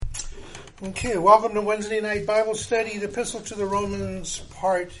Okay, welcome to Wednesday Night Bible Study, the Epistle to the Romans,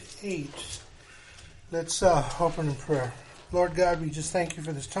 Part 8. Let's open in prayer. Lord God, we just thank you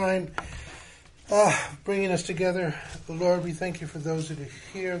for this time, bringing us together. Lord, we thank you for those that are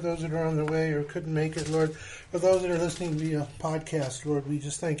here, those that are on their way or couldn't make it. Lord, for those that are listening via podcast, Lord, we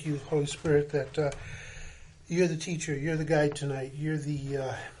just thank you, Holy Spirit, that you're the teacher, you're the guide tonight, you're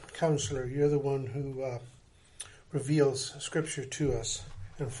the counselor, you're the one who reveals Scripture to us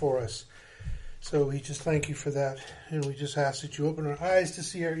and for us. So we just thank you for that, and we just ask that you open our eyes to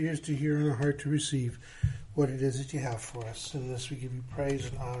see, our ears to hear, and our heart to receive what it is that you have for us. In this we give you praise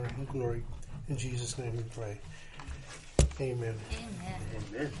and honor and glory. In Jesus' name we pray. Amen.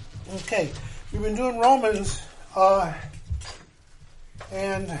 Amen. Okay, we've been doing Romans,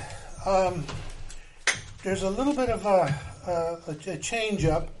 and there's a little bit of a change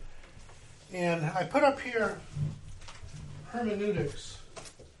up, and I put up here hermeneutics.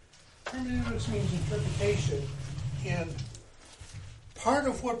 Hermeneutics means interpretation, and part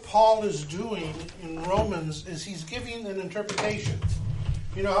of what Paul is doing in Romans is he's giving an interpretation.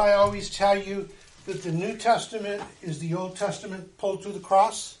 You know how I always tell you that the New Testament is the Old Testament pulled through the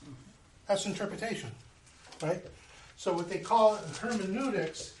cross? That's interpretation, right? So what they call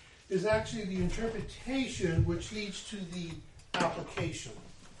hermeneutics is actually the interpretation which leads to the application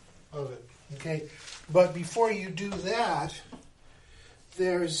of it, okay? But before you do that,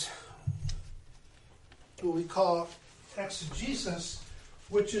 there's what we call exegesis,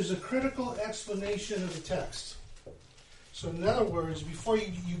 which is a critical explanation of the text. So in other words, before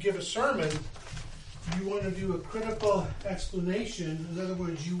you give a sermon, you want to do a critical explanation. In other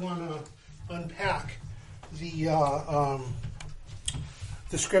words, you want to unpack the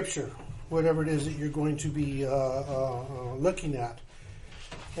Scripture, whatever it is that you're going to be looking at.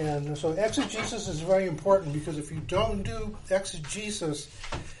 And so exegesis is very important, because if you don't do exegesis,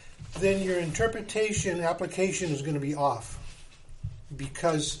 then your interpretation application is going to be off.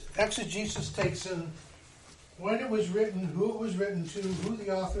 Because exegesis takes in when it was written, who it was written to, who the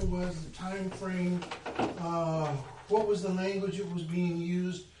author was, the time frame, what was the language that was being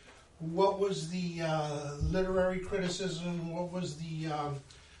used, what was the literary criticism, what was the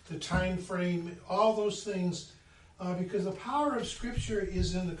time frame, all those things. Because the power of Scripture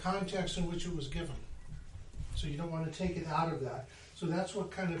is in the context in which it was given. So you don't want to take it out of that. So that's what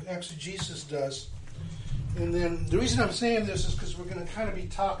kind of exegesis does. And then the reason I'm saying this is because we're going to kind of be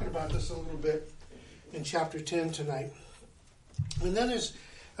talking about this a little bit in chapter 10 tonight. And then there's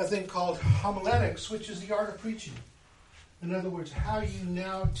a thing called homiletics, which is the art of preaching. In other words, how you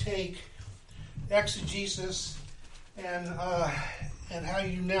now take exegesis and how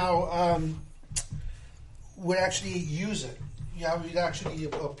you now would actually use it. Yeah, we'd actually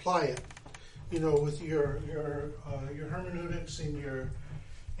apply it. You know, with your hermeneutics and your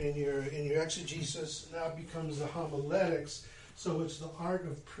exegesis. Now it becomes the homiletics. So it's the art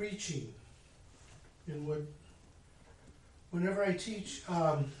of preaching. And whenever I teach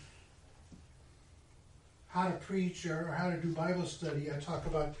how to preach or how to do Bible study, I talk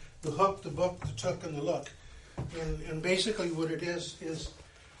about the hook, the book, the took, and the look. And basically what it is,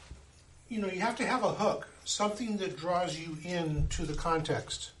 you know, you have to have a hook, something that draws you into the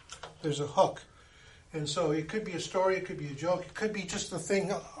context. There's a hook. And so it could be a story, it could be a joke, it could be just the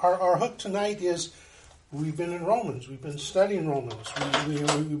thing. Our hook tonight is we've been in Romans, we've been studying Romans,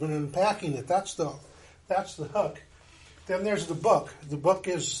 we've been unpacking it. That's the hook. Then there's the book. The book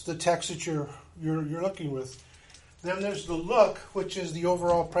is the text that you're looking with. Then there's the look, which is the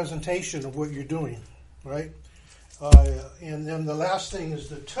overall presentation of what you're doing, right? And then the last thing is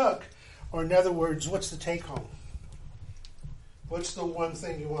the took, or in other words, what's the take home? What's the one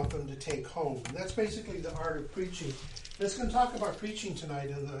thing you want them to take home? And that's basically the art of preaching. Let's going to talk about preaching tonight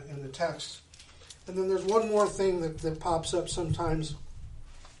in the text. And then there's one more thing that pops up sometimes: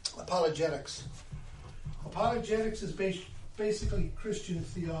 apologetics. Apologetics is basically Christian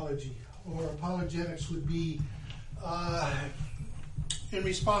theology, or apologetics would be in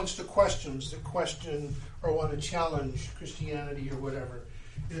response to questions that question or want to challenge Christianity or whatever.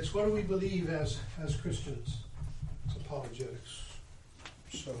 It's what do we believe as Christians? It's apologetics.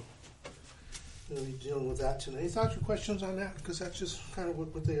 So we'll be dealing with that tonight. Any thoughts or questions on that? Because that's just kind of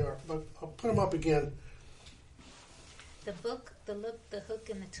what they are. But I'll put them up again. The book, the look, the hook,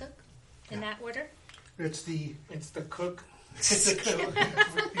 and the took, in that order? It's the cook. It's the cook.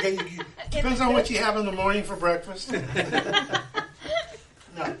 Depends on what you have in the morning for breakfast. No,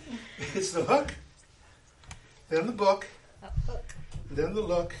 it's the hook, then the book, then the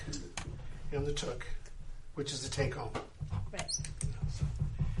look, and the took, which is the take home. Right.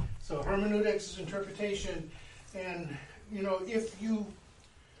 So hermeneutics is interpretation, and you know, if you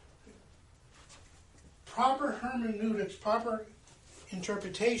proper hermeneutics, proper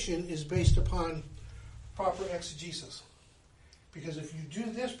interpretation is based upon proper exegesis. Because if you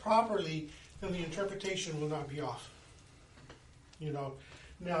do this properly, then the interpretation will not be off. Now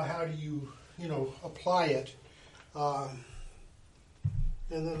how do you, apply it? And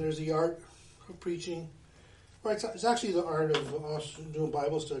then there's the art of preaching. Right, it's actually the art of us doing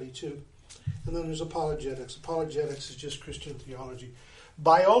Bible study too. And then there's apologetics. Apologetics is just Christian theology.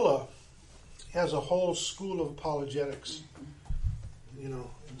 Biola has a whole school of apologetics. And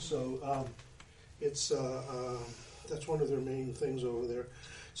so it's that's one of their main things over there.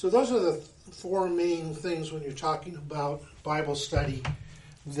 So those are the four main things when you're talking about Bible study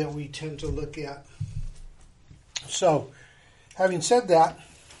that we tend to look at. So, having said that,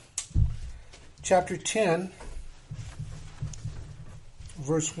 chapter 10,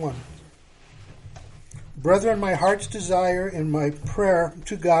 verse 1. Brethren, my heart's desire and my prayer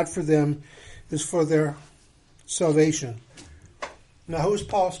to God for them is for their salvation. Now, who is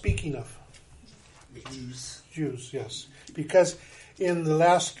Paul speaking of? The Jews. Jews, yes. Because in the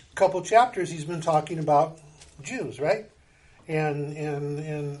last couple chapters, he's been talking about Jews, right?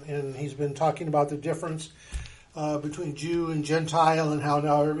 And he's been talking about the difference between Jew and Gentile and how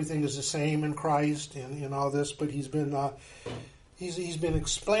now everything is the same in Christ and all this. But he's been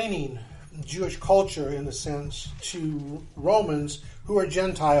explaining Jewish culture in a sense to Romans who are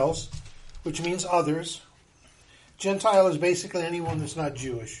Gentiles, which means others. Gentile is basically anyone that's not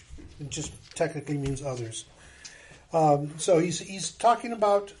Jewish. It just technically means others. So he's talking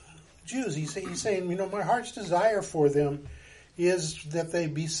about Jews. He's saying, my heart's desire for them is that they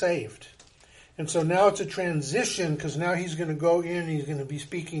be saved. And so now it's a transition because now he's going to go in and he's going to be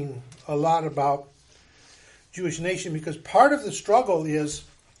speaking a lot about Jewish nation because part of the struggle is,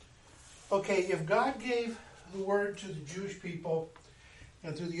 okay, if God gave the word to the Jewish people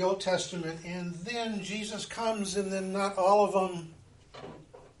and through the Old Testament and then Jesus comes and then not all of them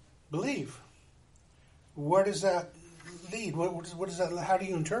believe, where does that lead? What is that? How do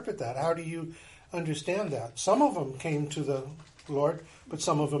you interpret that? How do you understand that? Some of them came to the Lord, but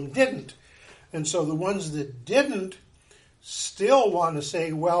some of them didn't. And so the ones that didn't still want to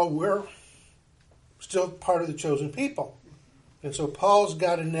say, well, we're still part of the chosen people. And so Paul's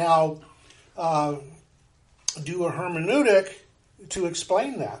got to now do a hermeneutic to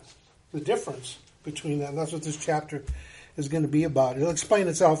explain that, the difference between that. And that's what this chapter is going to be about. It'll explain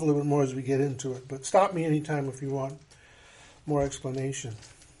itself a little bit more as we get into it. But stop me anytime if you want more explanation.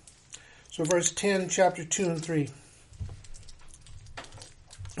 So verse 10, chapter 2 and 3.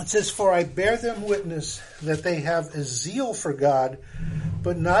 It says, For I bear them witness that they have a zeal for God,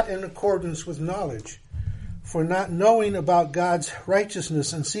 but not in accordance with knowledge. For not knowing about God's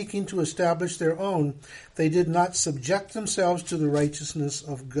righteousness and seeking to establish their own, they did not subject themselves to the righteousness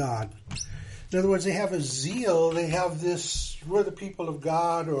of God. In other words, they have a zeal, they have this, we're the people of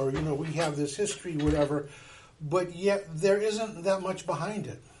God, or, we have this history, whatever, but yet there isn't that much behind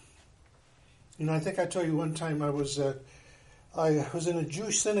it. I think I told you one time I was in a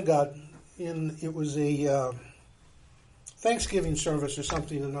Jewish synagogue, it was a Thanksgiving service or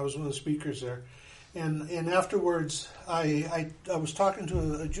something, and I was one of the speakers there. And afterwards, I was talking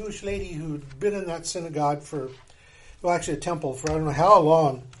to a Jewish lady who'd been in that synagogue actually a temple for I don't know how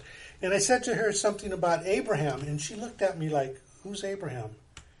long. And I said to her something about Abraham, and she looked at me like, who's Abraham?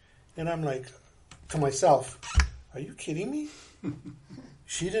 And I'm like, to myself, are you kidding me?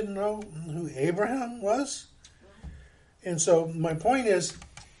 She didn't know who Abraham was? And so my point is,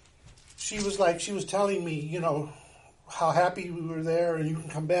 she was telling me, how happy we were there and you can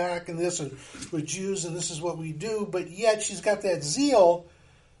come back and this and we're Jews and this is what we do, but yet she's got that zeal,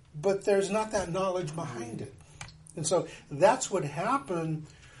 but there's not that knowledge behind it. And so that's what happened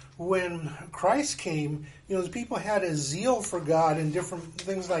when Christ came. The people had a zeal for God and different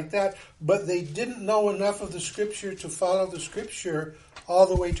things like that, but they didn't know enough of the Scripture to follow the Scripture all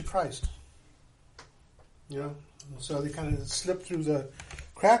the way to Christ. So they kind of slipped through the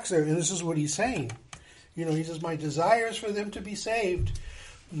cracks there, and this is what he's saying. He says, my desire is for them to be saved.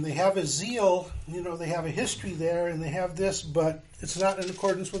 And they have a zeal, they have a history there, and they have this, but it's not in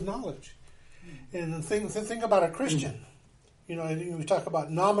accordance with knowledge. And the thing about a Christian, we talk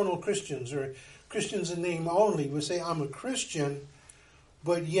about nominal Christians or Christians in name only. We say, I'm a Christian,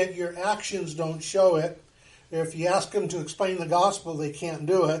 but yet your actions don't show it. If you ask them to explain the gospel, they can't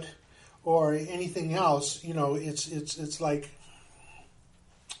do it, or anything else. It's like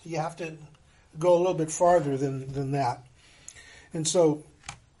you have to go a little bit farther than that. And so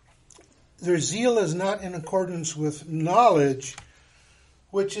their zeal is not in accordance with knowledge,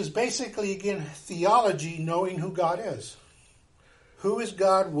 which is basically, again, theology, knowing who God is. Who is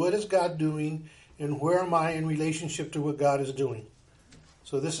God? What is God doing? and where am I in relationship to what God is doing.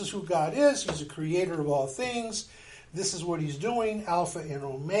 So this is who God is. He's the creator of all things. This is what he's doing, Alpha and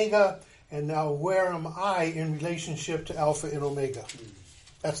Omega. And now where am I in relationship to Alpha and Omega?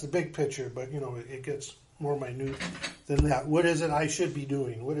 That's the big picture, but, it gets more minute than that. What is it I should be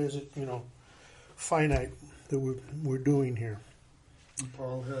doing? What is it, finite that we're doing here? And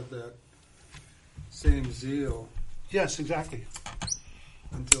Paul had that same zeal Yes, exactly.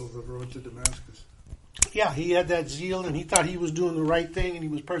 until the road to Damascus. Yeah, he had that zeal, and he thought he was doing the right thing, and he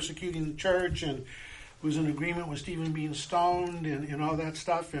was persecuting the church, and was in agreement with Stephen being stoned, and all that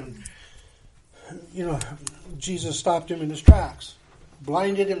stuff. And, Jesus stopped him in his tracks,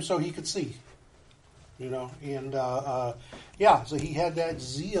 blinded him so he could see. And so he had that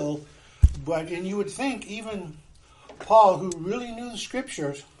zeal. And you would think even Paul, who really knew the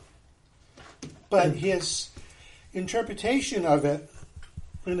scriptures, but his interpretation of it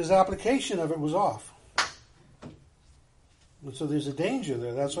and his application of it was off. And so there's a danger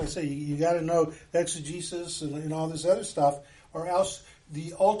there. That's why I say you got to know exegesis and all this other stuff, or else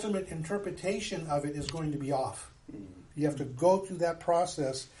the ultimate interpretation of it is going to be off. You have to go through that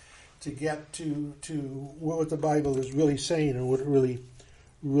process to get to what the Bible is really saying and what it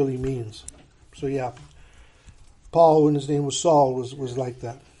really means. So yeah, Paul, when his name was Saul, was like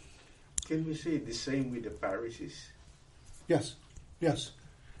that. Can we say the same with the Pharisees? Yes.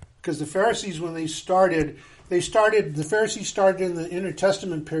 Because the Pharisees, when the Pharisees started in the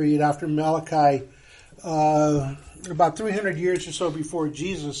Intertestament period after Malachi, about 300 years or so before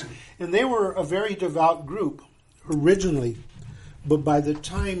Jesus, and they were a very devout group originally, but by the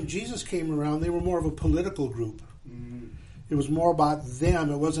time Jesus came around, they were more of a political group. It was more about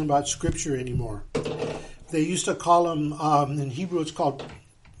them. It wasn't about Scripture anymore. They used to call them, in Hebrew it's called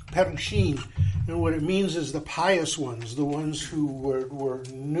Perushim, and what it means is the pious ones, the ones who were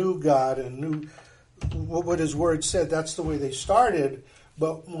knew God and knew what His Word said. That's the way they started.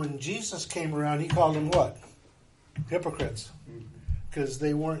 But when Jesus came around, He called them what? Hypocrites. Because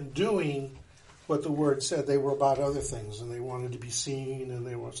they weren't doing what the Word said. They were about other things, and they wanted to be seen, and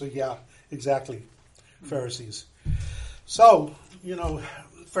they were... So yeah, exactly. Pharisees. So, the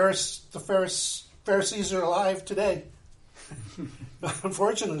Pharisees are alive today.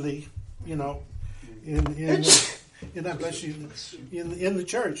 Unfortunately, in bless you, in the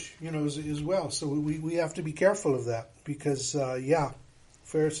church, as well. So we have to be careful of that because,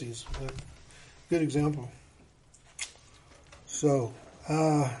 Pharisees, good example. So,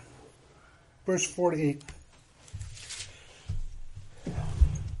 verse 48.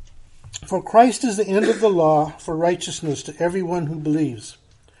 For Christ is the end of the law for righteousness to everyone who believes.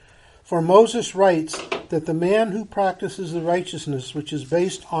 For Moses writes that the man who practices the righteousness which is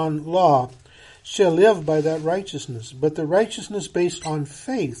based on law shall live by that righteousness. But the righteousness based on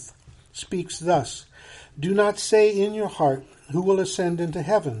faith speaks thus: do not say in your heart, who will ascend into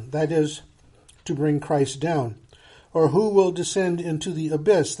heaven, that is, to bring Christ down, or who will descend into the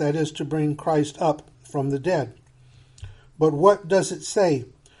abyss, that is, to bring Christ up from the dead. But what does it say?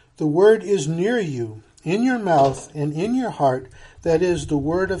 The word is near you, in your mouth and in your heart, that is the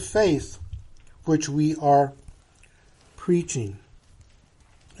word of faith which we are preaching.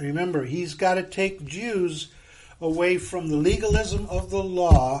 Remember, he's got to take Jews away from the legalism of the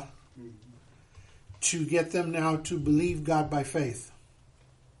law to get them now to believe God by faith.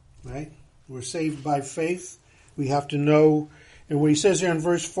 Right? We're saved by faith. We have to know. And what he says here in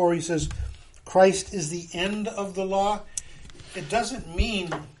verse 4, he says, Christ is the end of the law. It doesn't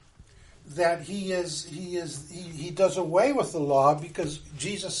mean that he does away with the law, because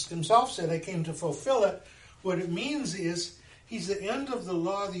Jesus himself said, I came to fulfill it. What it means is he's the end of the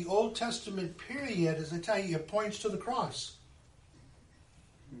law. The Old Testament period, as I tell you, it points to the cross.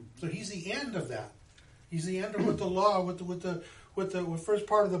 So he's the end of that. He's the end of what the law, what the first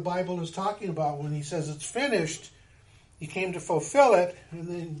part of the Bible is talking about when he says it's finished. He came to fulfill it, and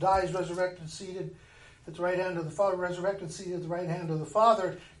then dies, resurrected, seated at the right hand of the Father, resurrected, seated at the right hand of the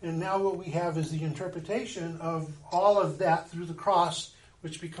Father. And now what we have is the interpretation of all of that through the cross,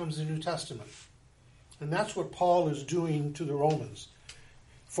 which becomes the New Testament. And that's what Paul is doing to the Romans,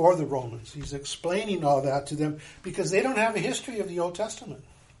 for the Romans. He's explaining all that to them because they don't have a history of the Old Testament,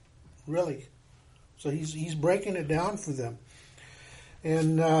 really. So he's breaking it down for them.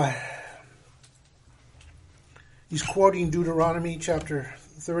 And he's quoting Deuteronomy chapter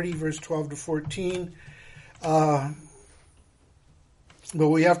 30, verse 12 to 14. But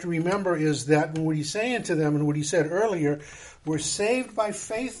what we have to remember is that what he's saying to them and what he said earlier, we're saved by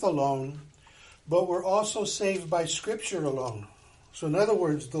faith alone, but we're also saved by Scripture alone. So in other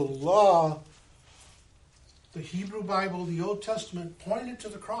words, the law, the Hebrew Bible, the Old Testament pointed to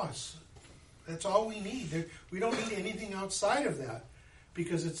the cross. That's all we need. We don't need anything outside of that,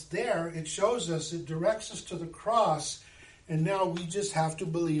 because it's there. It shows us. It directs us to the cross, and now we just have to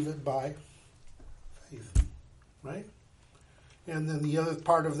believe it by faith, right? And then the other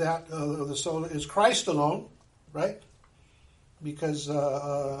part of that, of the sola, is Christ alone, right? Because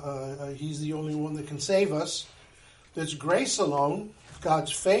He's the only one that can save us. There's grace alone,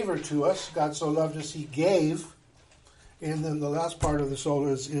 God's favor to us. God so loved us, He gave. And then the last part of the sola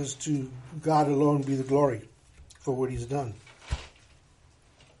is to God alone be the glory for what He's done.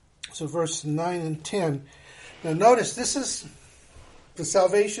 So verse 9 and 10. Now notice, this is the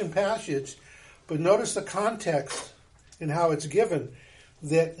salvation passage, but notice the context and how it's given.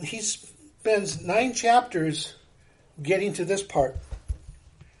 That he spends 9 chapters getting to this part.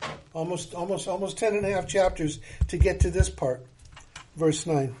 Almost 10 and a half chapters to get to this part. Verse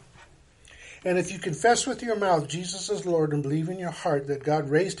 9. And if you confess with your mouth Jesus is Lord and believe in your heart that God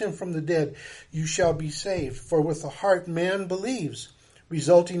raised Him from the dead, you shall be saved. For with the heart man believes,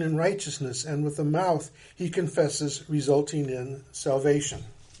 resulting in righteousness, and with the mouth he confesses, resulting in salvation.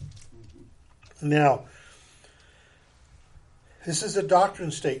 Now, this is a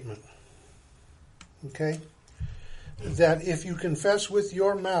doctrine statement. Okay? That if you confess with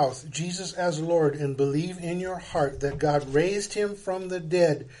your mouth Jesus as Lord and believe in your heart that God raised Him from the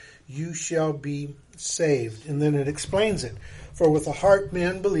dead, you shall be saved. And then it explains it. For with the heart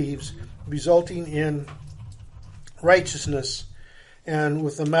man believes, resulting in righteousness, and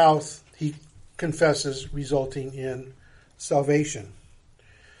with the mouth he confesses, resulting in salvation.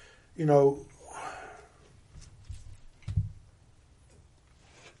 You know,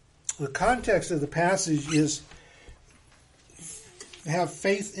 the context of the passage is have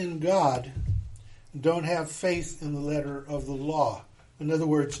faith in God, don't have faith in the letter of the law. In other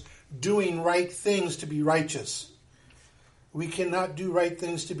words, doing right things to be righteous. We cannot do right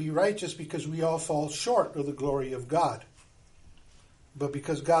things to be righteous because we all fall short of the glory of God. But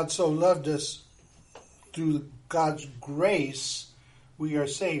because God so loved us, through God's grace, we are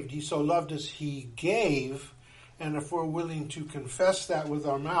saved. He so loved us, He gave. And if we're willing to confess that with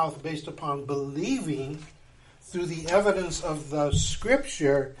our mouth based upon believing through the evidence of the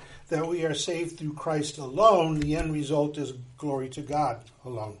Scripture that we are saved through Christ alone, the end result is glory to God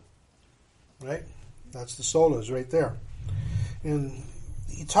alone. Right? That's the solas right there. And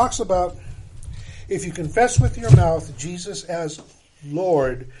he talks about if you confess with your mouth Jesus as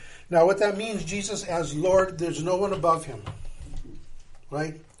Lord. Now what that means, Jesus as Lord, there's no one above Him.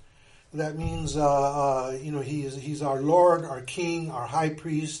 Right? That means, He's our Lord, our King, our High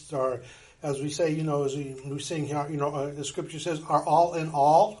Priest, our, as we say, as we sing here, the Scripture says, our all in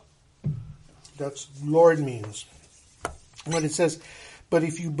all. That's Lord means. When it says, but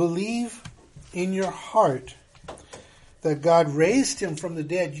if you believe in your heart that God raised Him from the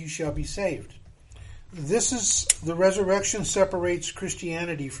dead, you shall be saved. This is, the resurrection separates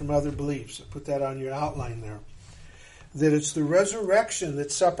Christianity from other beliefs. I put that on your outline there. That it's the resurrection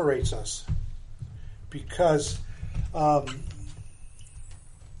that separates us. Because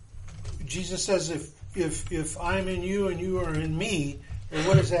Jesus says, if I'm in you and you are in me, and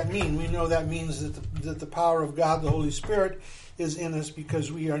what does that mean? We know that means that the power of God, the Holy Spirit, is in us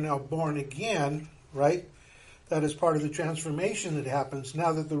because we are now born again, right? That is part of the transformation that happens.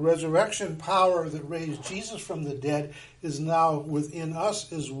 Now that the resurrection power that raised Jesus from the dead is now within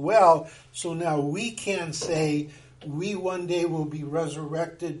us as well, so now we can say we one day will be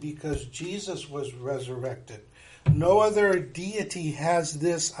resurrected because Jesus was resurrected. No other deity has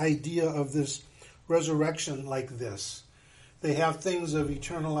this idea of this resurrection like this. They have things of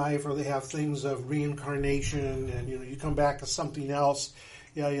eternal life, or they have things of reincarnation, and you come back as something else,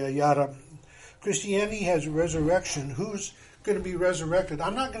 yada yada. Christianity has resurrection. Who's going to be resurrected?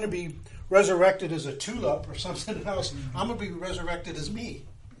 I'm not going to be resurrected as a tulip or something else. I'm going to be resurrected as me.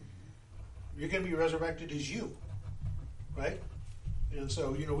 You're going to be resurrected as you, right? And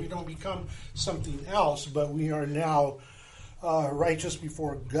so, we don't become something else, but we are now righteous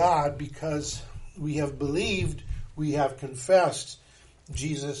before God because we have believed, we have confessed.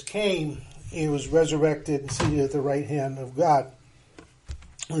 Jesus came, He was resurrected and seated at the right hand of God.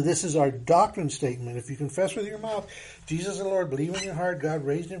 This is our doctrine statement. If you confess with your mouth, Jesus is the Lord, believe in your heart, God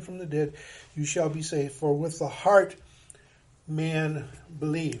raised Him from the dead, you shall be saved. For with the heart, man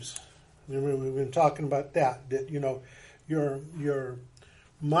believes. Remember, we've been talking about that your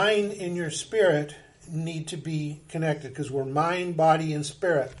mind and your spirit need to be connected because we're mind, body, and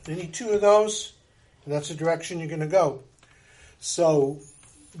spirit. Any two of those, that's the direction you're going to go. So,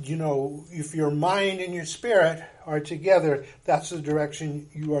 if your mind and your spirit are together, that's the direction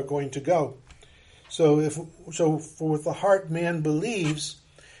you are going to go. So for with the heart man believes,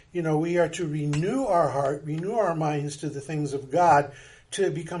 We are to renew our heart, renew our minds to the things of God till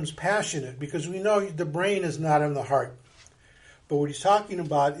it becomes passionate, because we know the brain is not in the heart. But what he's talking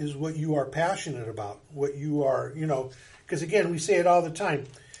about is what you are passionate about, what you are, because again, we say it all the time.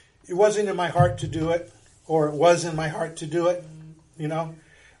 It wasn't in my heart to do it, or it was in my heart to do it,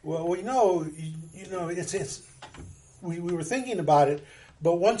 Well, we know, we were thinking about it,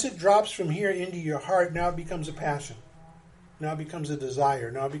 but once it drops from here into your heart, now it becomes a passion. Now it becomes a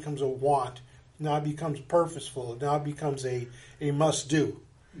desire. Now it becomes a want. Now it becomes purposeful. Now it becomes a must-do.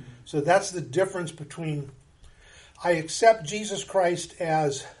 Mm-hmm. So that's the difference between I accept Jesus Christ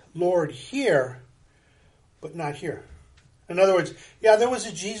as Lord here, but not here. In other words, there was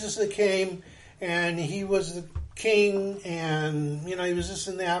a Jesus that came, and he was the king, and, he was this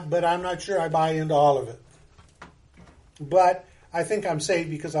and that, but I'm not sure I buy into all of it. But I think I'm saved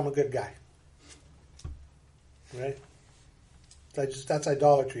because I'm a good guy. Right? That's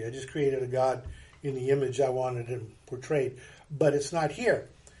idolatry. I just created a God in the image I wanted him portrayed. But it's not here,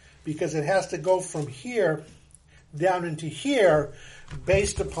 because it has to go from here down into here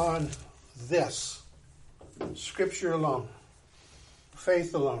based upon this. Scripture alone.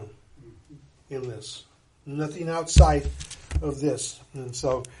 Faith alone in this. Nothing outside of this. And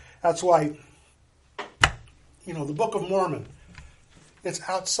so that's why, the Book of Mormon, it's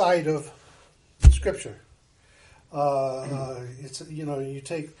outside of Scripture. It's, you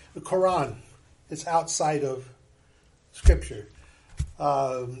take the Quran, it's outside of Scripture.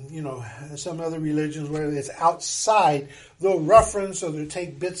 Some other religions where it's outside, they'll reference or they'll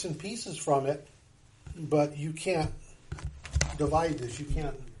take bits and pieces from it, but you can't divide this. You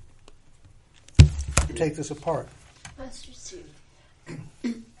can't take this apart. Pastor Sue,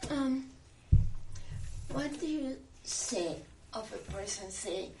 what do you say of a person,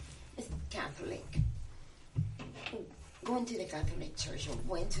 say, is Catholic, going to the Catholic Church or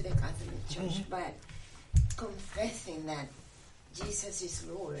went to the Catholic Church, but confessing that Jesus is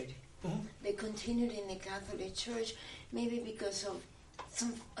Lord? They continued in the Catholic Church, maybe because of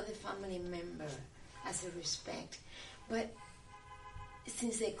some other family member as a respect. But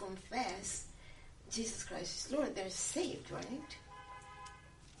since they confess Jesus Christ is Lord, they're saved, right?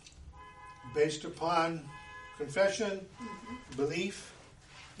 Based upon confession, belief,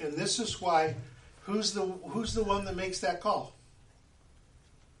 and this is why, who's the one that makes that call?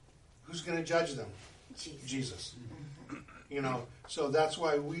 Who's going to judge them? Jesus. So that's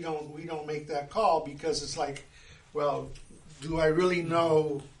why we don't make that call, because it's like, well, do I really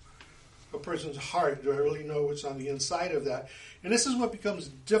know a person's heart? Do I really know what's on the inside of that? And this is what becomes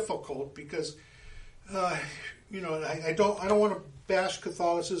difficult, because I don't want to bash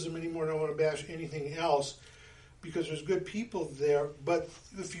Catholicism anymore. I don't want to bash anything else, because there's good people there. But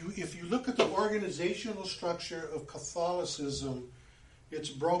if you look at the organizational structure of Catholicism, it's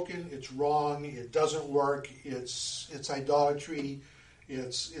broken, it's wrong, it doesn't work, it's idolatry,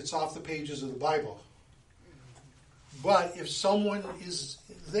 it's off the pages of the Bible. But if someone is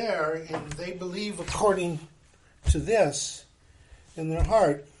there and they believe according to this in their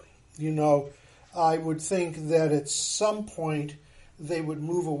heart, I would think that at some point they would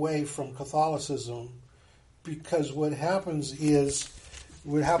move away from Catholicism, because what happens is,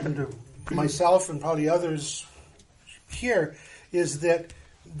 what happened to myself and probably others here, is that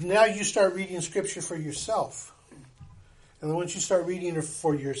now you start reading Scripture for yourself. And then once you start reading it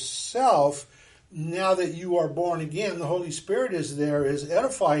for yourself, now that you are born again, the Holy Spirit is there, is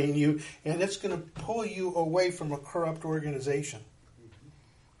edifying you, and it's going to pull you away from a corrupt organization.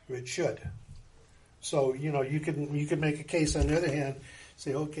 It should. So, you could make a case on the other hand,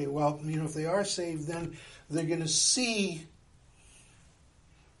 say, okay, well, if they are saved, then they're going to see,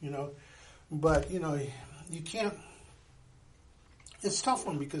 but, you can't. It's a tough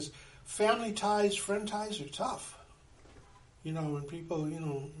one, because family ties, friend ties are tough. When people,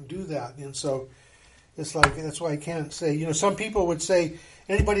 do that. And so it's like, that's why I can't say, some people would say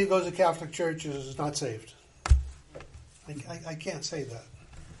anybody who goes to Catholic Church is not saved. I can't say that,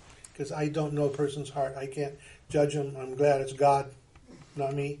 because I don't know a person's heart. I can't judge them. I'm glad it's God,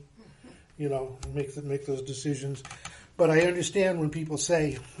 not me, make those decisions. But I understand when people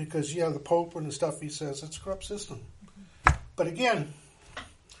say, because, the Pope and the stuff he says, it's a corrupt system. But again,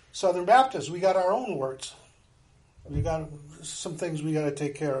 Southern Baptists, we got our own words. We got some things we got to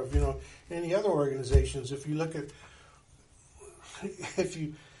take care of. Any other organizations, if you look at, if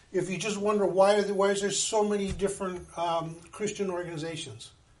you just wonder why is there so many different Christian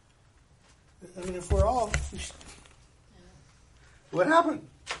organizations? I mean, if we're all, what happened?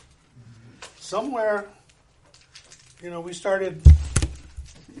 Somewhere, we started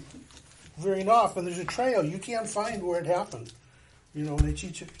veering off, and there's a trail. You can't find where it happened. You know, when they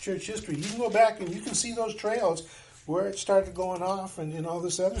teach church history, you can go back and you can see those trails where it started going off and all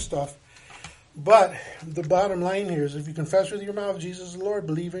this other stuff. But the bottom line here is if you confess with your mouth Jesus is the Lord,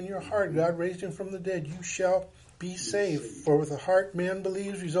 believe in your heart God raised him from the dead, you shall be saved. For with the heart man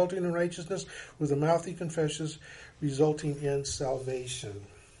believes, resulting in righteousness. With the mouth he confesses, resulting in salvation.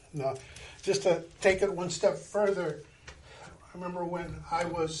 Now, just to take it one step further, I remember when I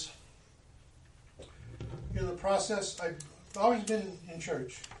was in the process, I've always been in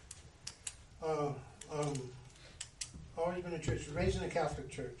church. Always been in church, raised in a Catholic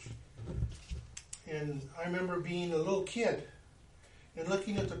church. And I remember being a little kid and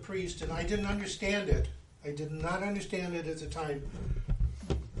looking at the priest, and I didn't understand it. I did not understand it at the time.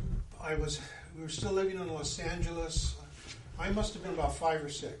 We were still living in Los Angeles. I must have been about 5 or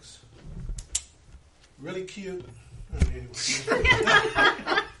 6. Really cute. Anyway.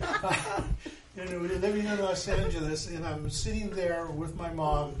 We were living in Los Angeles, and I'm sitting there with my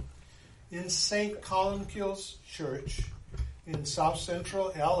mom in St. Columbkille's Church in South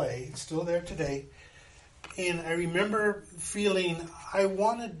Central LA. It's still there today. And I remember feeling, I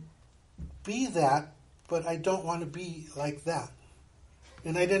want to be that, but I don't want to be like that.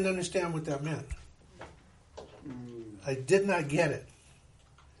 And I didn't understand what that meant. I did not get it.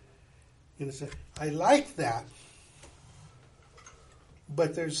 I like that,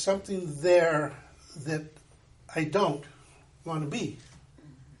 but there's something there that I don't want to be.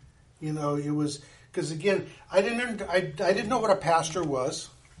 You know, it was because again, I didn't know what a pastor was,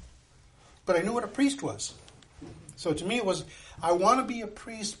 but I knew what a priest was. So to me, it was I want to be a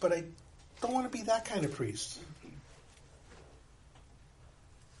priest, but I don't want to be that kind of priest.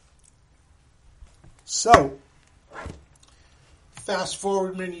 So, fast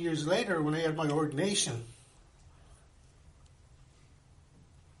forward many years later, when I had my ordination,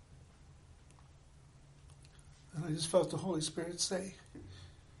 and I just felt the Holy Spirit say,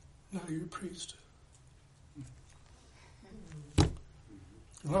 "Now you're a priest."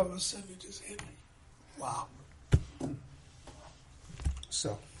 And all of a sudden it just hit me. Wow.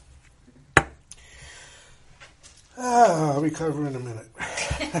 So, I'll recover in a minute.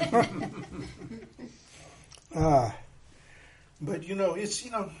 But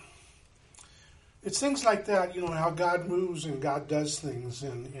it's things like that, how God moves and God does things.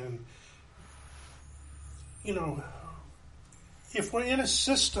 And if we're in a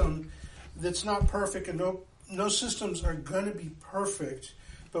system that's not perfect, and no systems are going to be perfect,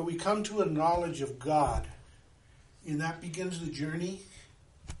 but we come to a knowledge of God, and that begins the journey,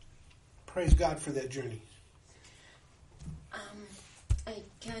 praise God for that journey. I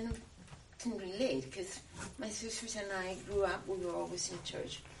kind of can relate because my sisters and I grew up, we were always in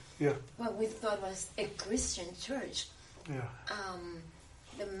church. Yeah. What we thought was a Christian church. Yeah.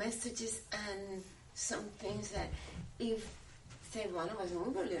 The messages and some things that if, say, one of us, we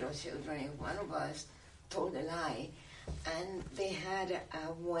were little children, if one of us told a lie, and they had,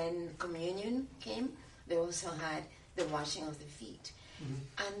 when communion came, they also had the washing of the feet.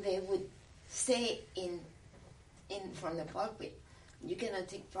 Mm-hmm. And they would say in from the pulpit, you cannot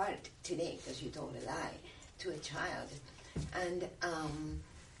take part today because you told a lie to a child. And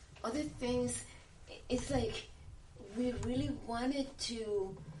other things, it's like we really wanted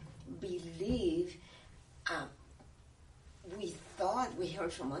to believe, we thought, we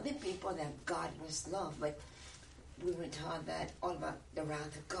heard from other people that God was love, but we were taught that all about the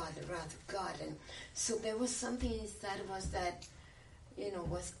wrath of God. And so there was something inside of us that,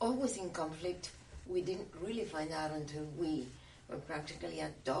 was always in conflict. We didn't really find out until we were practically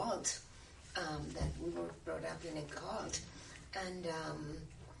adults, that we were brought up in a cult. And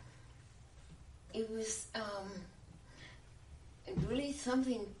it was really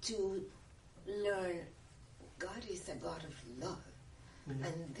something to learn. God is a God of love. Mm-hmm.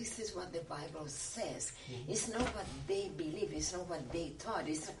 And this is what the Bible says. Mm-hmm. It's not what they believe. It's not what they taught.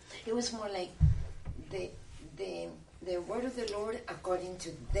 It was more like the word of the Lord according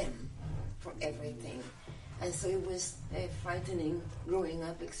to them for everything. And so it was a frightening growing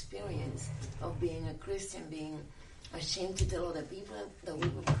up experience of being a Christian, being ashamed to tell other people that we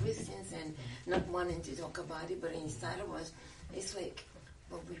were Christians and not wanting to talk about it, but inside of us, it's like,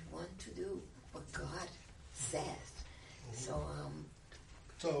 what we want to do, what God says. Mm-hmm.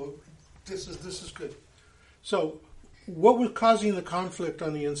 So this is good. So what was causing the conflict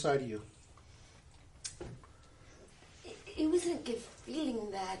on the inside of you? It was like a feeling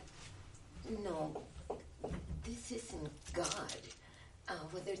that, no, this isn't God.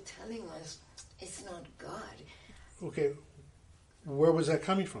 What they're telling us, it's not God. Okay. Where was that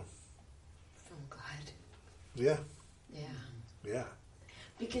coming from? From God. Yeah. Yeah. Yeah.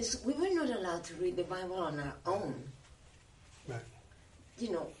 Because we were not allowed to read the Bible on our own. Right.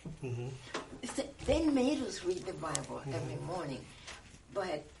 Mm-hmm. They made us read the Bible every morning,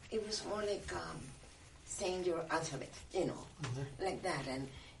 but it was more like saying your alphabet, like that. And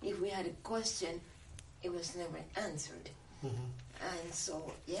if we had a question, it was never answered. Mm-hmm. And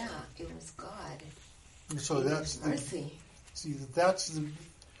so, yeah, it was God. So that's mercy. That's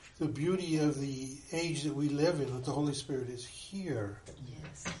the beauty of the age that we live in, that the Holy Spirit is here.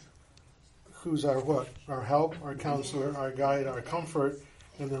 Yes. Who's our what? Our help, our counselor, our guide, our comfort.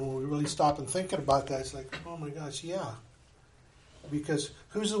 And then when we really stop and thinking about that, it's like, oh my gosh, yeah. Because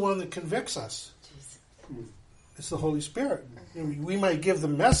who's the one that convicts us? Jesus. It's the Holy Spirit. We might give the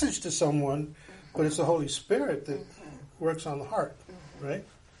message to someone, but it's the Holy Spirit that works on the heart, right?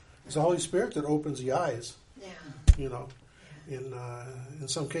 It's the Holy Spirit that opens the eyes. Yeah. In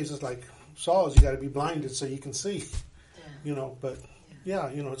some cases, like Saul's, you got to be blinded so you can see. But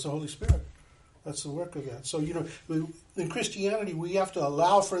it's the Holy Spirit. That's the work of that. So, in Christianity, we have to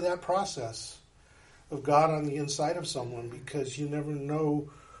allow for that process of God on the inside of someone, because you never know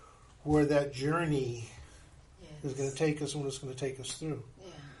where that journey is going to take us, when it's going to take us through.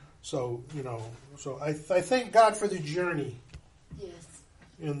 Yeah. So, I thank God for the journey. Yes.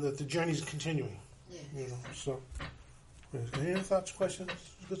 And that the journey's continuing. Yes. So, any other thoughts, questions?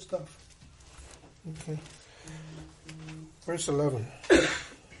 Good stuff. Okay. Verse 11.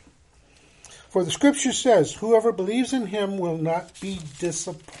 For the scripture says, whoever believes in him will not be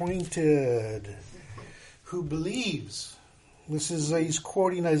disappointed. Who believes? He's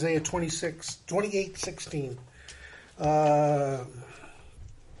quoting Isaiah 28:16.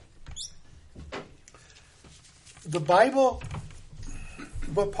 The Bible,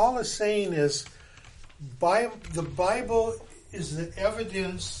 what Paul is saying is, the Bible is the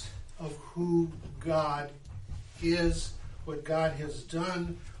evidence of who God is, what God has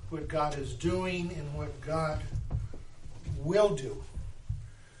done, what God is doing, and what God will do.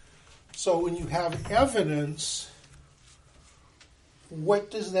 So when you have evidence,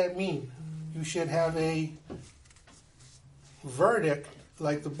 what does that mean? You should have a verdict,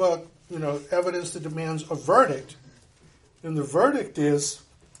 like the book, evidence that demands a verdict. And the verdict is,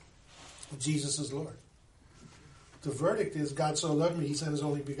 Jesus is Lord. The verdict is, God so loved me, he sent his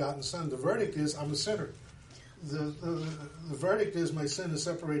only begotten Son. The verdict is, I'm a sinner. The verdict is, my sin has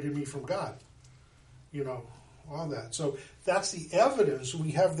separated me from God. All that. So that's the evidence.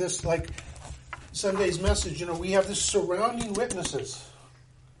 We have this, like Sunday's message, we have this surrounding witnesses.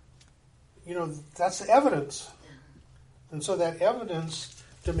 That's the evidence. And so that evidence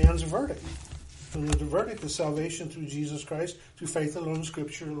demands a verdict. And the verdict is salvation through Jesus Christ, through faith alone,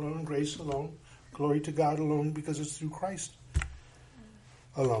 Scripture alone, grace alone, glory to God alone, because it's through Christ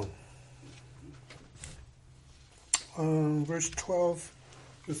alone. Verse 12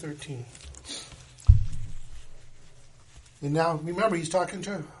 to 13. And now, remember, he's talking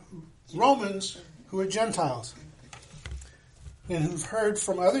to Romans who are Gentiles, and who've heard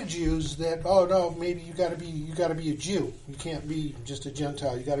from other Jews that, oh no, maybe you got to be a Jew. You can't be just a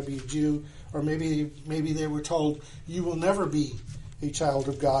Gentile. You got to be a Jew. Or maybe they were told, you will never be a child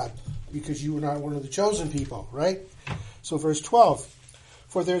of God because you were not one of the chosen people, right? So verse 12,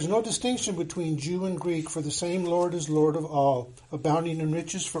 for there is no distinction between Jew and Greek, for the same Lord is Lord of all, abounding in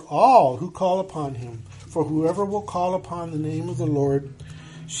riches for all who call upon him. For whoever will call upon the name of the Lord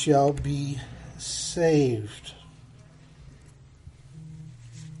shall be saved.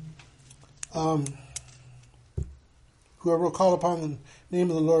 Whoever will call upon the name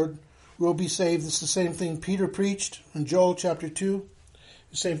of the Lord will be saved. It's the same thing Peter preached in Joel chapter 2.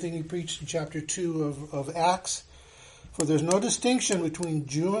 The same thing he preached in chapter 2 of Acts. For there's no distinction between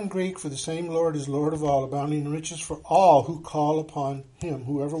Jew and Greek, for the same Lord is Lord of all, abounding in riches for all who call upon him.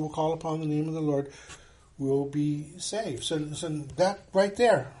 Whoever will call upon the name of the Lord will be saved. So that right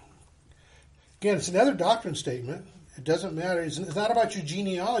there, again, it's another doctrine statement. It doesn't matter. It's not about your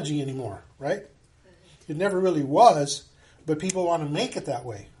genealogy anymore, right? It never really was, but people want to make it that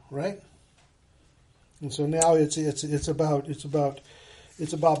way, right? And so now it's about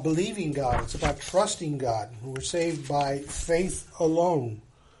believing God. It's about trusting God. We're saved by faith alone.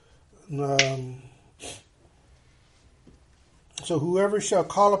 So whoever shall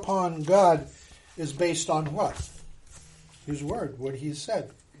call upon God is based on what? His word, what he has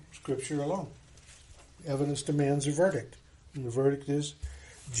said. Scripture alone. Evidence demands a verdict. And the verdict is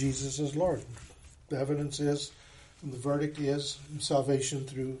Jesus is Lord. The evidence is, and the verdict is salvation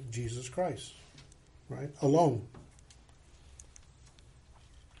through Jesus Christ. Right? Alone.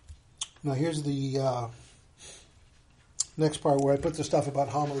 Now here's the next part where I put the stuff about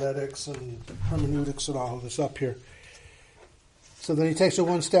homiletics and hermeneutics and all of this up here. So then he takes it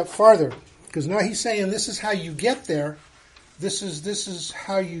one step farther. Because now he's saying this is how you get there. this is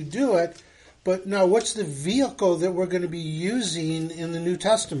how you do it. But now, what's the vehicle that we're going to be using in the New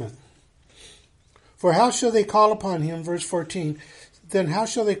Testament? For how shall they call upon him, verse 14, then how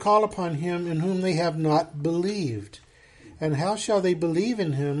shall they call upon him in whom they have not believed? And how shall they believe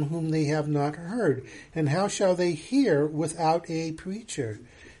in him whom they have not heard? And how shall they hear without a preacher?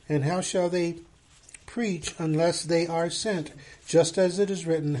 And how shall they preach unless they are sent? Just as it is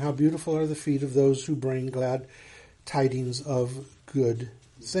written, how beautiful are the feet of those who bring glad tidings of good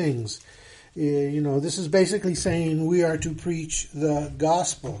things. This is basically saying we are to preach the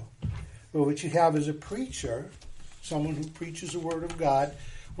gospel. But what you have is a preacher, someone who preaches the word of God.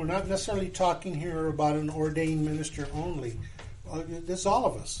 We're not necessarily talking here about an ordained minister only. It's all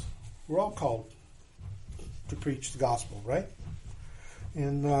of us. We're all called to preach the gospel, right?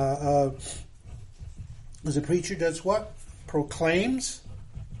 And as a preacher does what? Proclaims.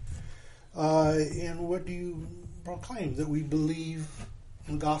 And what do you proclaim? That we believe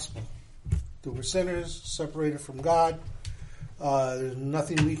in the gospel. That we're sinners, separated from God. There's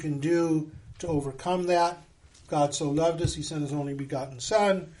nothing we can do to overcome that. God so loved us, he sent his only begotten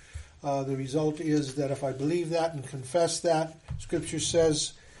Son. The result is that if I believe that and confess that, Scripture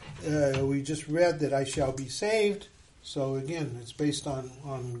says, we just read that I shall be saved. So again, it's based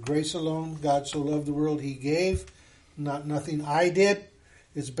on grace alone. God so loved the world, he gave. Nothing I did.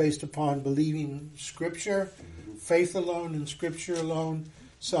 It's based upon believing Scripture. Faith alone in Scripture alone.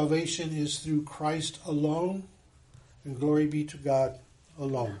 Salvation is through Christ alone. And glory be to God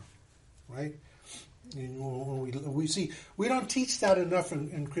alone. Right? We see, we don't teach that enough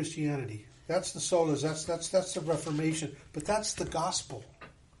in Christianity. That's the solas, that's the Reformation, but that's the gospel.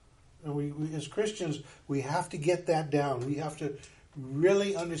 And we as Christians, we have to get that down. We have to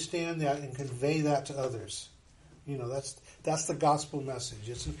really understand that and convey that to others. That's the gospel message.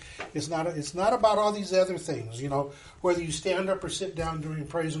 It's not about all these other things. Whether you stand up or sit down during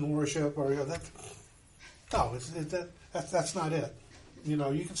praise and worship, or that's not it. You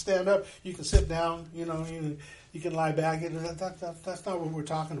can stand up, you can sit down, you can lie back. That's not what we're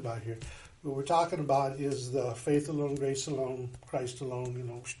talking about here. What we're talking about is the faith alone, grace alone, Christ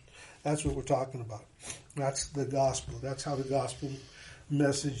alone. That's what we're talking about. That's the gospel. That's how the gospel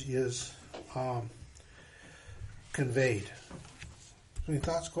message is conveyed. Any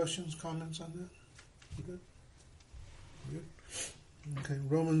thoughts, questions, comments on that? You good? Good? Okay,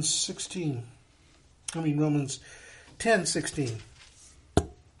 Romans 10:16.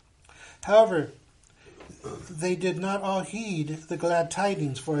 However, they did not all heed the glad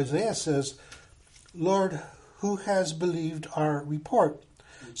tidings, for Isaiah says, Lord, who has believed our report?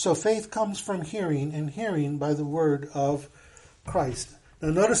 So faith comes from hearing, and hearing by the word of Christ. Now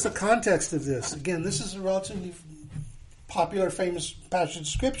notice the context of this. Again, this is a relatively popular, famous passage of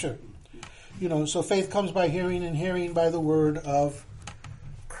Scripture. So faith comes by hearing, and hearing by the word of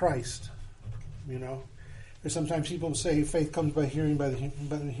Christ. There's sometimes people say faith comes by hearing by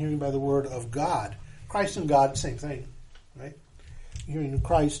the word of God. Christ and God, same thing, right? Hearing of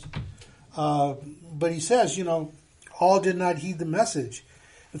Christ. But he says, all did not heed the message.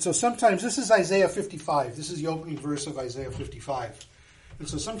 And so sometimes, this is Isaiah 55. This is the opening verse of Isaiah 55. And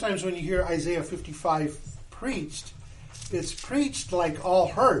so sometimes when you hear Isaiah 55 preached, it's preached like all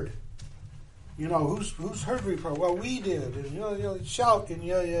heard. Who's heard report? Well, we did. And shout and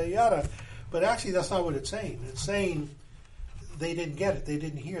yada. But actually, that's not what it's saying. It's saying they didn't get it. They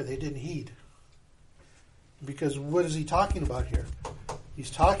didn't hear. They didn't heed. Because what is he talking about here?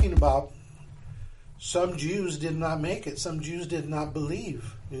 He's talking about some Jews did not make it. Some Jews did not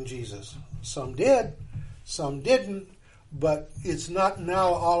believe in Jesus. Some did. Some didn't. But it's not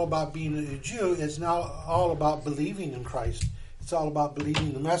now all about being a Jew. It's now all about believing in Christ. It's all about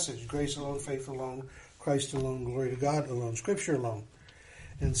believing the message. Grace alone, faith alone, Christ alone, glory to God alone, Scripture alone.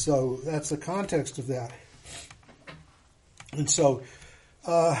 And so that's the context of that. And so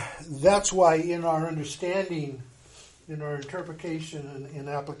that's why in our understanding, in our interpretation and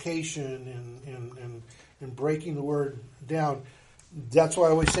application and breaking the word down, that's why I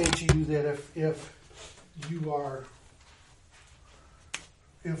always say to you that if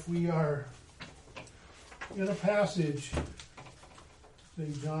we are in a passage, say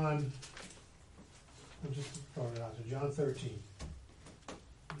John, I'll just throw it out, so John 13.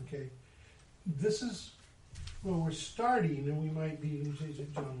 Okay, this is where we're starting, and we might be in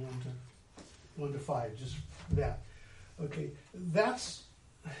John 1 to 5, just that. Okay, that's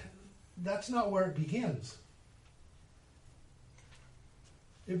not where it begins.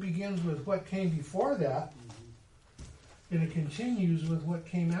 It begins with what came before that, and it continues with what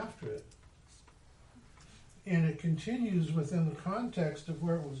came after it. And it continues within the context of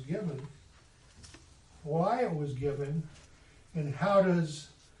where it was given, why it was given, And how does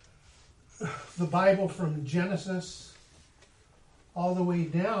the Bible from Genesis all the way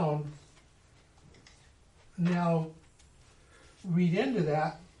down now read into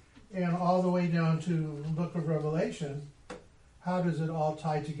that, and all the way down to the book of Revelation, how does it all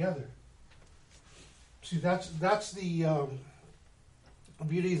tie together? See, that's the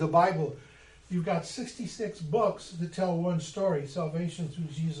beauty of the Bible. You've got 66 books that tell one story, salvation through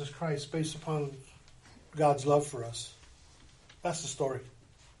Jesus Christ based upon God's love for us. That's the story,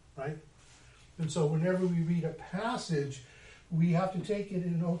 right? And so whenever we read a passage, we have to take it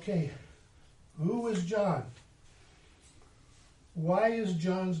in, okay, who is John? Why is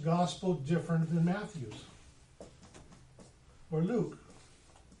John's gospel different than Matthew's? Or Luke?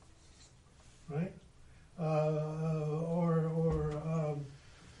 Right?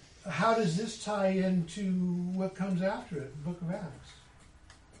 How does this tie into what comes after it, the book of Acts?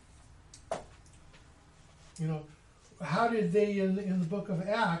 You know, how did they in the book of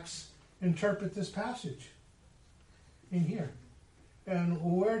Acts interpret this passage in here? And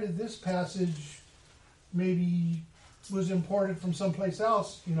where did this passage maybe was imported from someplace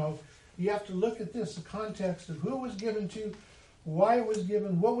else? You know, you have to look at this, the context of who it was given to, why it was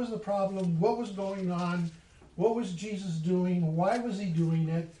given, what was the problem, what was going on, what was Jesus doing, why was he doing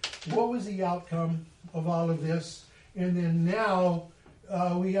it, what was the outcome of all of this, and then now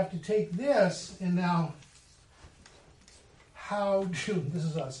we have to take this and now this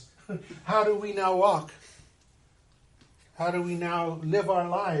is us, how do we now walk? How do we now live our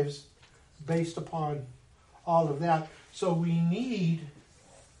lives based upon all of that? So we need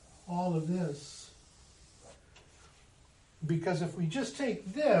all of this. Because if we just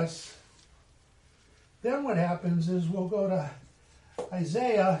take this, then what happens is we'll go to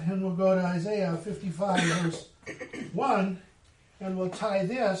Isaiah, and we'll go to Isaiah 55, verse 1, and we'll tie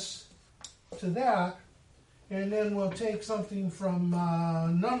this to that, and then we'll take something from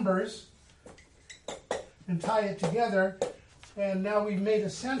Numbers and tie it together, and now we've made a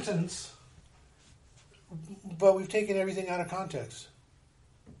sentence, but we've taken everything out of context.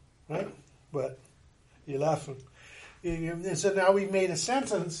 Right? But you're laughing. And so now we've made a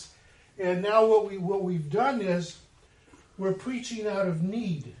sentence, and now what we've done is we're preaching out of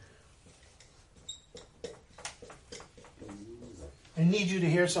need. I need you to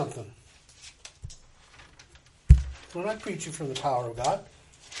hear something. We're not preaching from the power of God.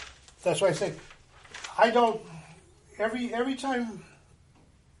 That's why I say, I don't, every time,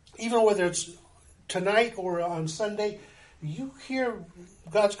 even whether it's tonight or on Sunday, you hear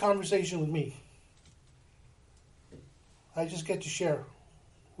God's conversation with me. I just get to share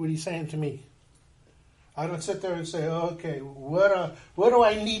what he's saying to me. I don't sit there and say, okay, what do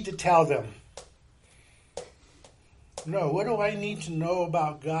I need to tell them? No, what do I need to know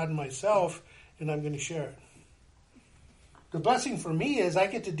about God myself, and I'm going to share it. The blessing for me is I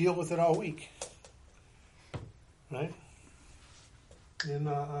get to deal with it all week. Right? And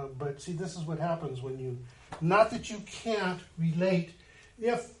but see, this is what happens when you, not that you can't relate,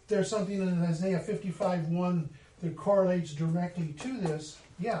 if there's something in Isaiah 55:1 that correlates directly to this,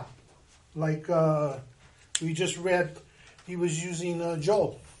 yeah. Like we just read, he was using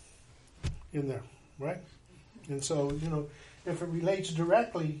Joel in there, right? And so, you know, if it relates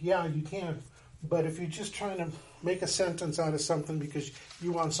directly, yeah, you can. But if you're just trying to make a sentence out of something because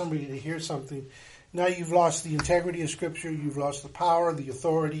you want somebody to hear something, now you've lost the integrity of Scripture, you've lost the power, the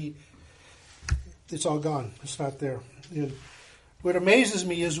authority. It's all gone. It's not there. And what amazes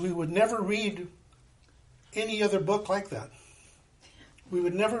me is we would never read any other book like that. We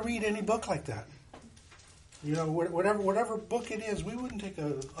would never read any book like that. You know, whatever book it is, we wouldn't take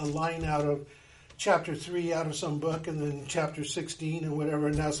a line out of chapter 3 out of some book and then chapter 16 and whatever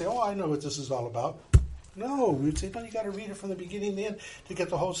and now say, oh, I know what this is all about. No, we'd say, no, you got to read it from the beginning to the end to get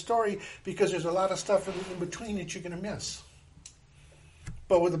the whole story because there's a lot of stuff in between that you're going to miss.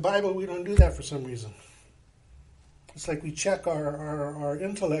 But with the Bible, we don't do that for some reason. It's like we check our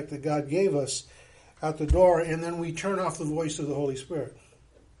intellect that God gave us out the door and then we turn off the voice of the Holy Spirit.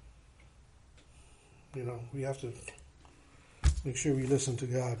 You know, we have to make sure we listen to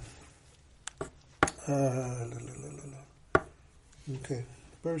God. Okay,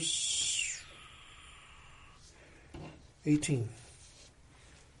 verse 18.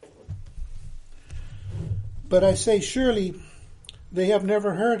 But I say, surely they have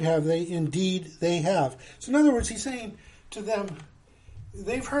never heard, have they? Indeed, they have. So in other words, he's saying to them,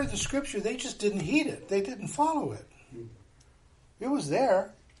 they've heard the Scripture, they just didn't heed it. They didn't follow it. It was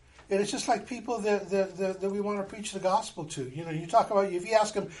there. And it's just like people that we want to preach the gospel to. You know, you talk about, if you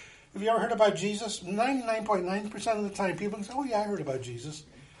ask them, have you ever heard about Jesus? 99.9% of the time, people can say, oh, yeah, I heard about Jesus.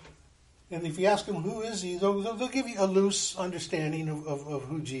 And if you ask them who is he, they'll give you a loose understanding of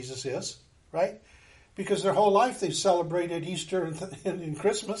who Jesus is, right? Because their whole life they've celebrated Easter and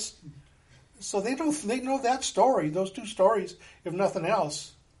Christmas. So they know that story, those two stories, if nothing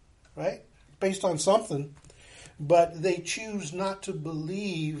else, right? Based on something. But they choose not to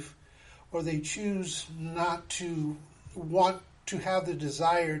believe, or they choose not to want to have the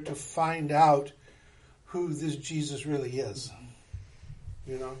desire to find out who this Jesus really is.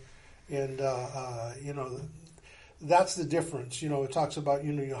 You know? And, that's the difference. You know, it talks about,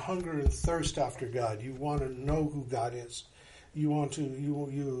 you hunger and thirst after God. You want to know who God is. You want to,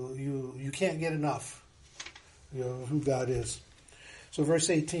 you can't get enough, of who God is. So verse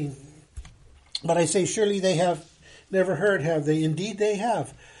 18, but I say, surely they have never heard, have they? Indeed they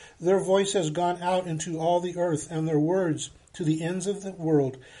have. Their voice has gone out into all the earth, and their words to the ends of the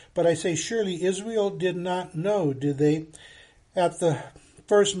world. But I say, surely Israel did not know, did they? At the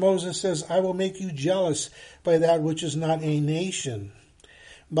first Moses says, I will make you jealous by that which is not a nation.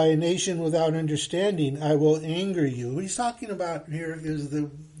 By a nation without understanding, I will anger you. What he's talking about here is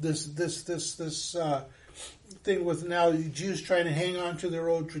this thing with now Jews trying to hang on to their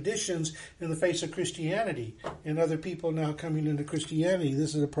old traditions in the face of Christianity, and other people now coming into Christianity.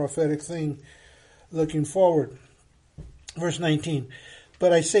 This is a prophetic thing looking forward. Verse 19,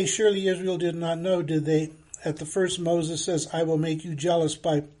 but I say, surely Israel did not know, did they? At the first Moses says, I will make you jealous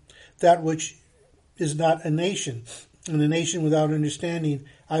by that which is not a nation. And a nation without understanding,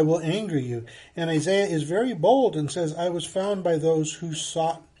 I will anger you. And Isaiah is very bold and says, I was found by those who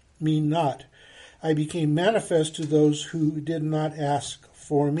sought me not. I became manifest to those who did not ask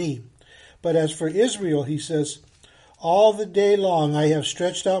for me. But as for Israel, he says, all the day long I have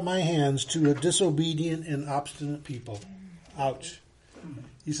stretched out my hands to a disobedient and obstinate people. Ouch.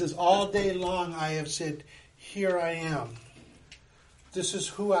 He says, all day long I have said, here I am. This is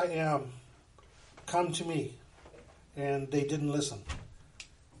who I am. Come to me. And they didn't listen.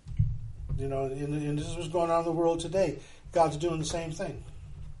 And this is what's going on in the world today. God's doing the same thing.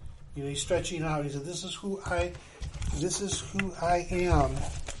 He's stretching out. He said, this is who I am.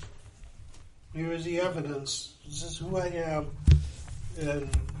 Here is the evidence. This is who I am. And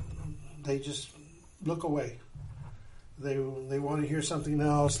they just look away. They want to hear something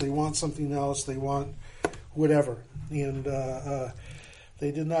else. They want something else. They want whatever. And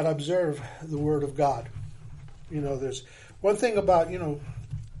they did not observe the Word of God. There's one thing about,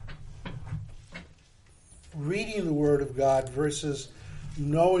 reading the Word of God versus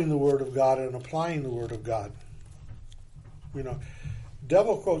knowing the Word of God and applying the Word of God.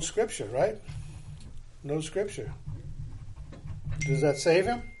 Devil quotes Scripture, right? No Scripture. Does that save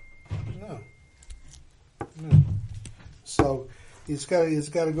him? No. So he's got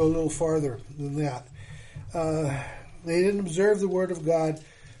to go a little farther than that. They didn't observe the Word of God,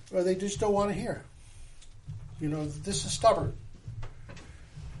 or they just don't want to hear. This is stubborn.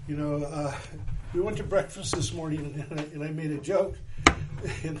 We went to breakfast this morning, and I made a joke,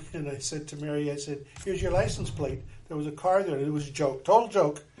 and I said to Mary, I said, here's your license plate. There was a car there, and it was a joke, total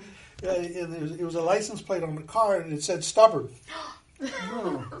joke. And it was a license plate on the car, and it said stubborn.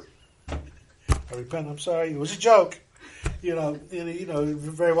 I repent, I'm sorry, it was a joke. It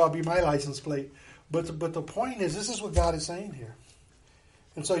very well be my license plate. But the point is, this is what God is saying here.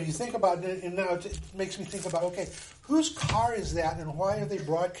 And so you think about it, and now it makes me think about, okay, whose car is that, and why are they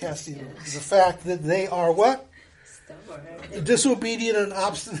broadcasting the fact that they are what? Stubborn. Disobedient and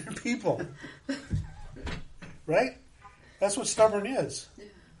obstinate people. Right? That's what stubborn is.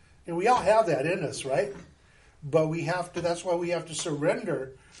 And we all have that in us, right? But that's why we have to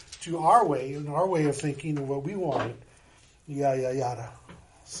surrender to our way, and our way of thinking and what we want. Yada, yada.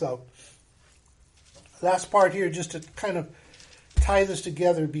 So, last part here, just to kind of tie this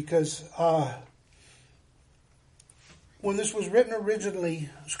together, because when this was written originally,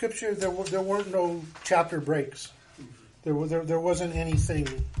 Scripture, there weren't no chapter breaks. There wasn't anything.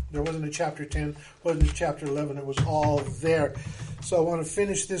 There wasn't a chapter 10, wasn't a chapter 11. It was all there. So I want to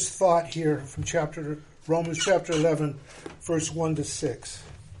finish this thought here from Romans chapter 11, verse 1 to 6,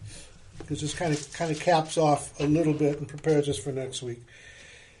 because this kind of caps off a little bit and prepares us for next week.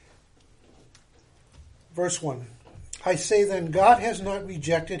 Verse 1. I say then, God has not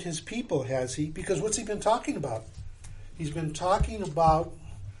rejected his people, has he? Because what's he been talking about? He's been talking about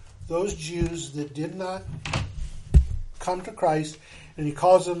those Jews that did not come to Christ, and he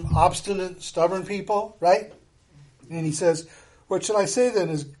calls them obstinate, stubborn people, right? And he says, what shall I say then?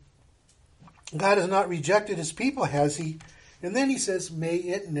 Is God has not rejected his people, has he? And then he says, may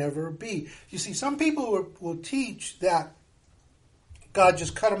it never be. You see, some people will teach that God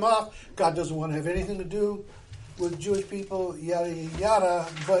just cut them off. God doesn't want to have anything to do with Jewish people, yada, yada, yada.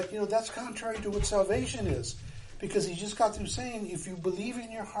 But, that's contrary to what salvation is. Because he just got through saying, if you believe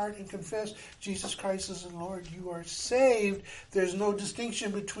in your heart and confess Jesus Christ as the Lord, you are saved. There's no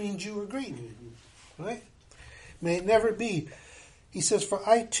distinction between Jew or Greek. Right? May it never be. He says, for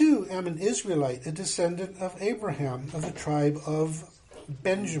I too am an Israelite, a descendant of Abraham, of the tribe of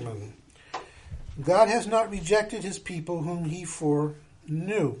Benjamin. God has not rejected his people whom he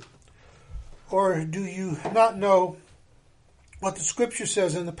foreknew. Or do you not know what the scripture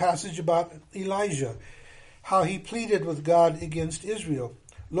says in the passage about Elijah? How he pleaded with God against Israel.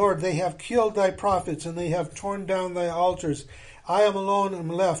 Lord, they have killed thy prophets, and they have torn down thy altars. I am alone am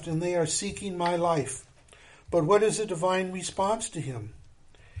left, and they are seeking my life. But what is the divine response to him?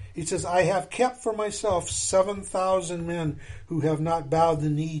 He says, I have kept for myself 7,000 men who have not bowed the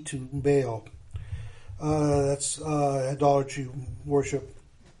knee to Baal. That's idolatry worship.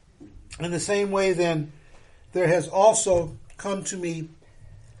 In the same way, then, there has also come to be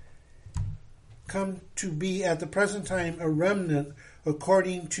at the present time a remnant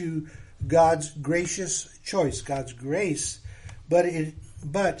according to God's gracious choice, God's grace. But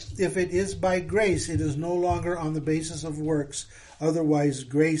if it is by grace, it is no longer on the basis of works. Otherwise,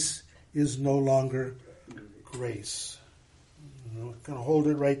 grace is no longer grace. I'm going to hold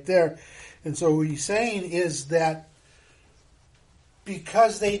it right there. And so what he's saying is that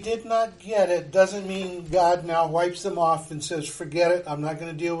because they did not get it doesn't mean God now wipes them off and says, forget it, I'm not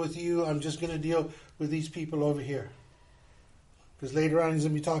going to deal with you, I'm just going to deal with these people over here. Because later on he's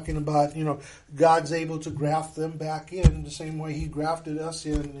going to be talking about, God's able to graft them back in the same way he grafted us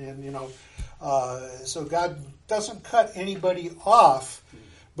in. And, so God doesn't cut anybody off.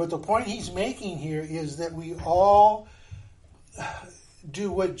 But the point he's making here is that we all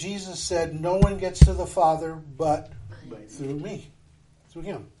do what Jesus said, no one gets to the Father but through me. Through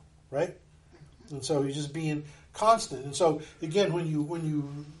him, right? And so he's just being constant. And so again, when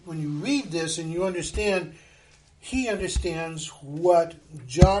you read this and you understand, he understands what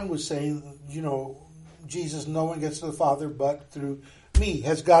John was saying. Jesus, no one gets to the Father but through me.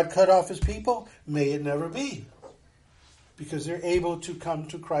 Has God cut off his people? May it never be, because they're able to come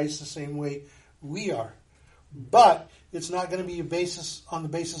to Christ the same way we are. But it's not going to be on the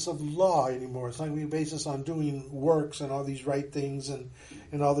basis of law anymore. It's not going to be a basis on doing works and all these right things and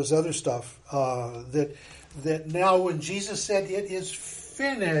all this other stuff. That now when Jesus said it is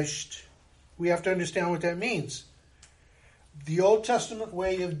finished, we have to understand what that means. The Old Testament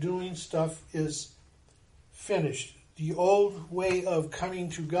way of doing stuff is finished. The old way of coming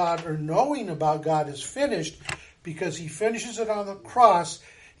to God or knowing about God is finished because he finishes it on the cross.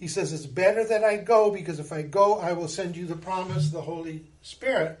 He says, it's better that I go, because if I go, I will send you the promise, the Holy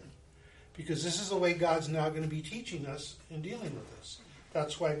Spirit, because this is the way God's now going to be teaching us and dealing with us.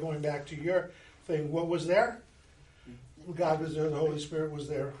 That's why, going back to your thing, what was there? God was there, the Holy Spirit was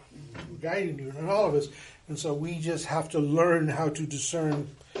there guiding you and all of us. And so we just have to learn how to discern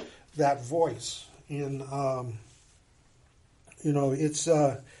that voice. And, it's,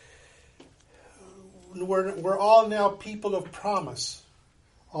 we're all now people of promise.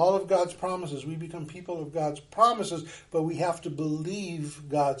 All of God's promises. We become people of God's promises, but we have to believe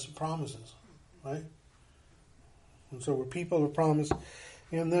God's promises, right? And so we're people of promise,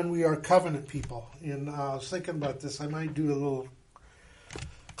 and then we are covenant people. And I was thinking about this. I might do a little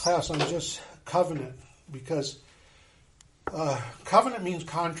class on just covenant, because covenant means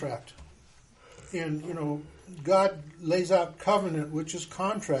contract. And, God lays out covenant, which is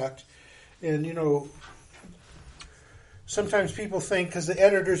contract, and, sometimes people think, because the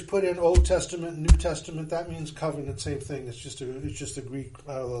editors put in Old Testament and New Testament, that means covenant, same thing. It's just a Greek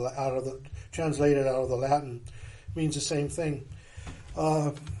translated out of the Latin. It means the same thing.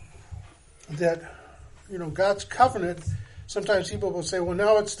 God's covenant. Sometimes people will say, well,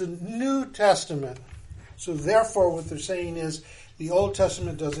 now it's the New Testament. So therefore, what they're saying is the Old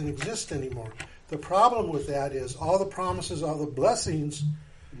Testament doesn't exist anymore. The problem with that is all the promises, all the blessings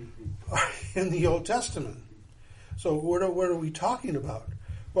are in the Old Testament. So what are we talking about?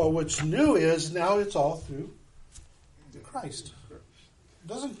 Well, what's new is now it's all through Christ. It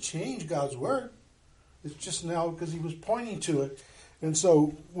doesn't change God's word. It's just now because he was pointing to it. And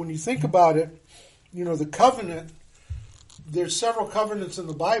so when you think about it, the covenant, there's several covenants in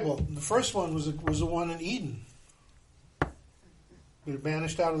the Bible. The first one was the one in Eden. They were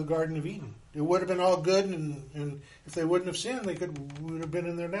banished out of the Garden of Eden. It would have been all good, and if they wouldn't have sinned, would have been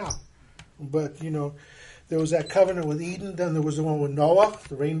in there now. But, there was that covenant with Eden. Then there was the one with Noah,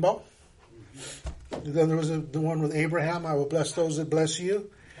 the rainbow. Then there was the one with Abraham. I will bless those that bless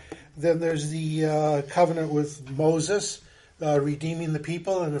you. Then there's the covenant with Moses. redeeming the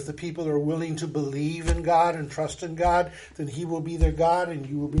people, and if the people are willing to believe in God and trust in God, then He will be their God and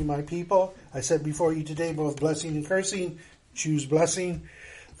you will be my people. I said before you today, both blessing and cursing. Choose blessing.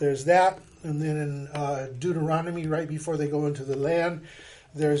 There's that. And then in Deuteronomy, right before they go into the land,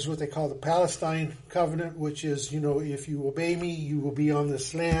 there's what they call the Palestine covenant, which is, if you obey me, you will be on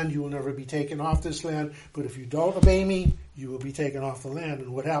this land. You will never be taken off this land. But if you don't obey me, you will be taken off the land.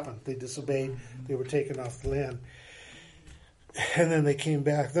 And what happened? They disobeyed. They were taken off the land. And then they came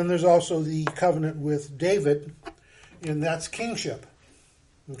back. Then there's also the covenant with David, and that's kingship.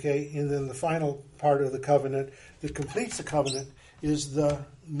 Okay, and then the final part of the covenant that completes the covenant is the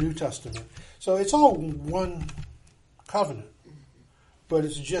New Testament. So it's all one covenant, but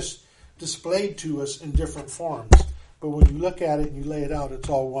it's just displayed to us in different forms. But when you look at it and you lay it out, it's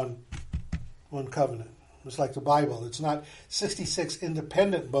all one covenant. It's like the Bible. It's not 66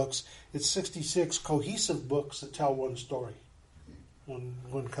 independent books. It's 66 cohesive books that tell one story.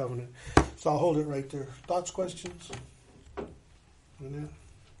 One covenant. So I'll hold it right there. Thoughts, questions?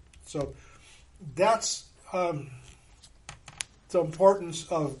 So that's the importance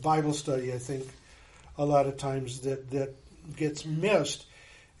of Bible study, I think, a lot of times that gets missed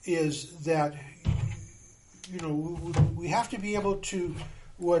is that, we have to be able to,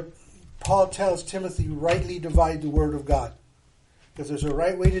 what Paul tells Timothy, rightly divide the Word of God. If there's a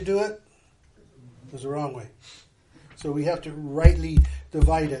right way to do it, there's a wrong way. So we have to rightly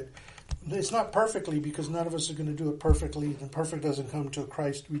divide it. It's not perfectly, because none of us are going to do it perfectly. And perfect doesn't come until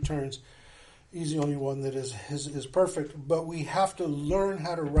Christ returns. He's the only one that is perfect. But we have to learn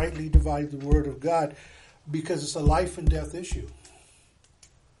how to rightly divide the Word of God, because it's a life and death issue.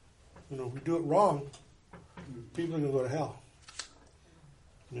 If we do it wrong, people are going to go to hell.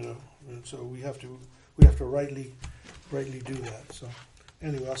 And so we have to rightly do that. So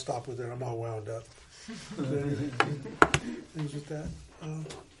anyway, I'll stop with that. I'm all wound up. Things with that.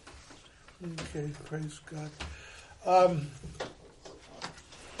 Okay, praise God.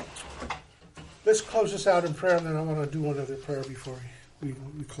 Let's close this out in prayer, and then I want to do one other prayer before we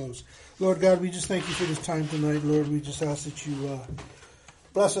close. Lord God, we just thank you for this time tonight. Lord, we just ask that you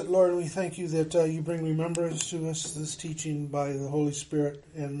bless it, Lord. We thank you that you bring remembrance to us, this teaching by the Holy Spirit,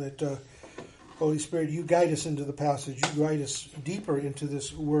 and that Holy Spirit, you guide us into the passage. You guide us deeper into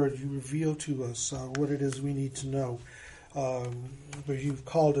this word. You reveal to us what it is we need to know. But you've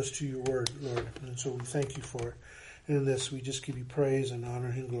called us to your word, Lord, and so we thank you for it. And in this, we just give you praise and honor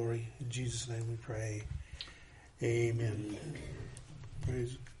and glory. In Jesus' name we pray. Amen.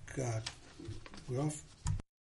 Praise God. We're off.